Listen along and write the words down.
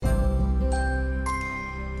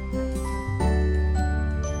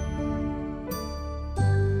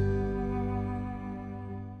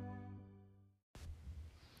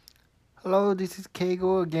Hello, this is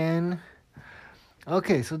Keigo again.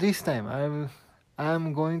 Okay, so this time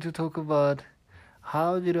I'm going to talk about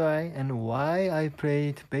how did I and why I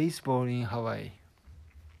played baseball in Hawaii.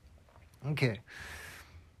 Okay.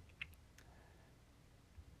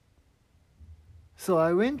 So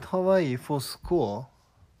I went to Hawaii for school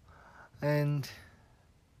and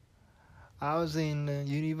I was in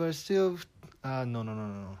University of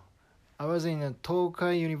no. I was in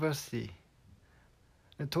Tokai University.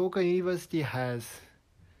 The Tokai University has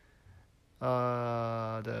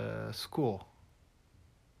the school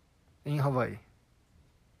in Hawaii.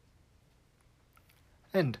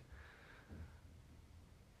 And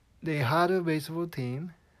they had a baseball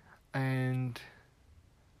team and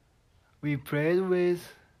we played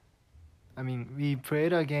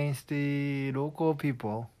against the local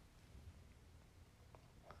people.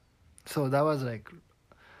 So that was like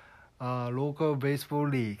a local baseball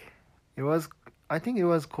league. I think it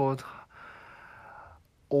was called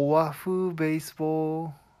Oahu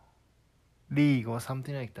Baseball League or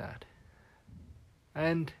something like that.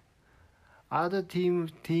 And other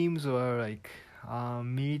teams were like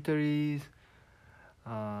militaries,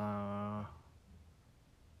 I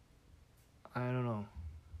don't know,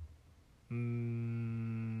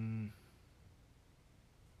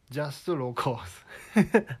 just the locals.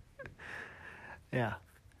 Yeah.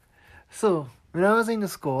 So when I was in the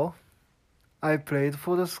school, I played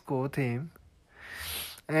for the school team.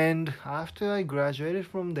 And after I graduated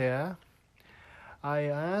from there, I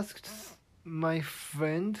asked my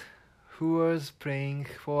friend who was playing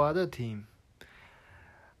for other team.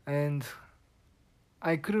 And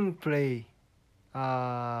I couldn't play.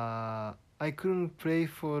 I couldn't play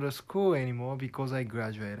for the school anymore because I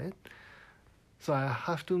graduated. So I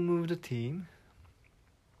have to move the team.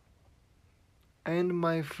 And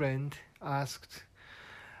my friend asked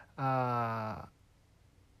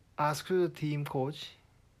the team coach,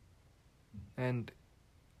 and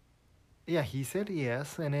yeah, he said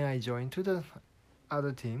yes, and then I joined to the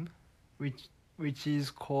other team, which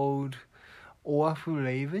is called Oahu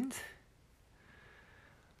Ravens,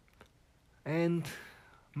 and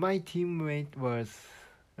my teammate was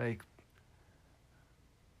like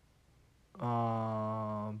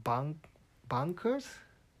bankers.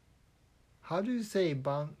 How do you say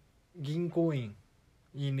ginkoin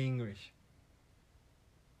in English?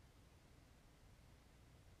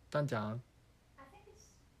 单讲 I think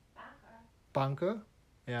it's banker. Banker?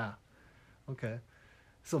 Yeah. Okay.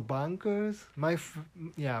 So bankers, my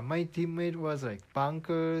teammate was like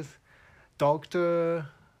bankers, doctor,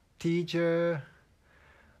 teacher,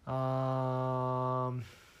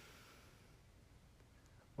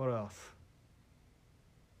 what else?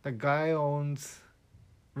 The guy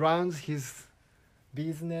runs his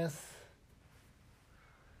business.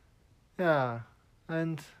 Yeah,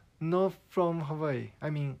 and not from Hawaii.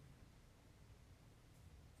 I mean,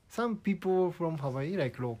 some people from Hawaii,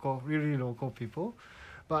 like local, really local people,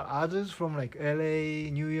 but others from like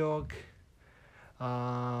LA, New York,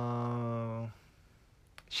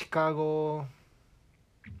 Chicago.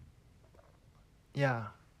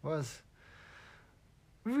 Yeah, was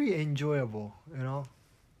really enjoyable,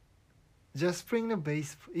 Just playing a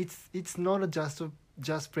base. It's not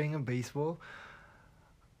just playing a baseball.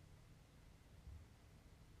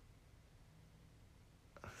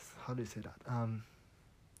 How do you say that?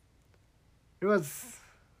 It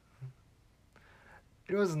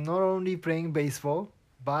was not only playing baseball,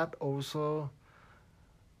 but also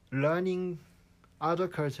learning other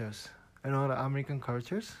cultures, the American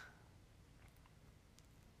cultures,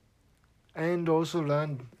 and also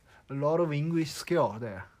learn a lot of English skill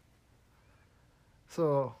there.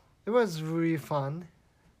 So it was really fun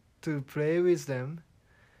to play with them.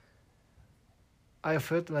 I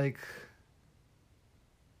felt like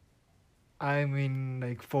I'm in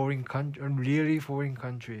like really foreign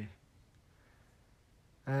country,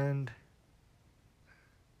 and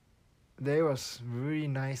they was really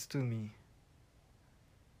nice to me.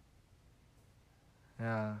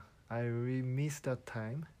 Yeah, I really miss that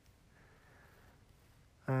time.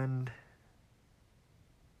 And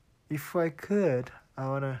if I could, I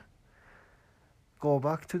wanna go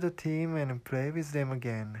back to the team and play with them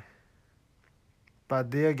again. But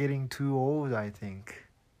they are getting too old, I think.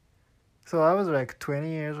 So I was like 20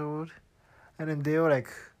 years old, and then they were like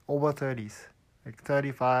over 30s, like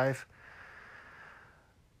 35.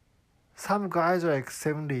 Some guys are like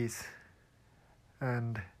 70s,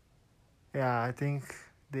 and yeah, I think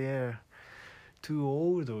they're too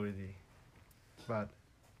old already. But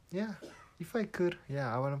yeah, if I could,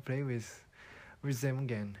 yeah, I wanna play with them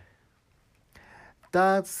again.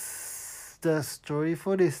 That's the story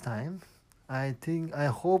for this time. I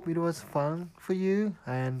hope it was fun for you.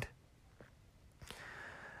 And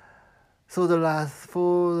so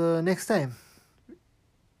for the next time,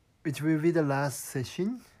 which will be the last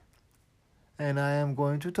session, and I am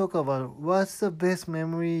going to talk about what's the best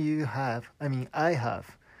memory you have. I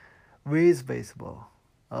have with baseball.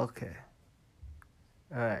 Okay.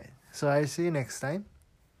 Alright. So I'll see you next time.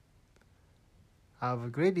 Have a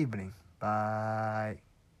great evening. Bye.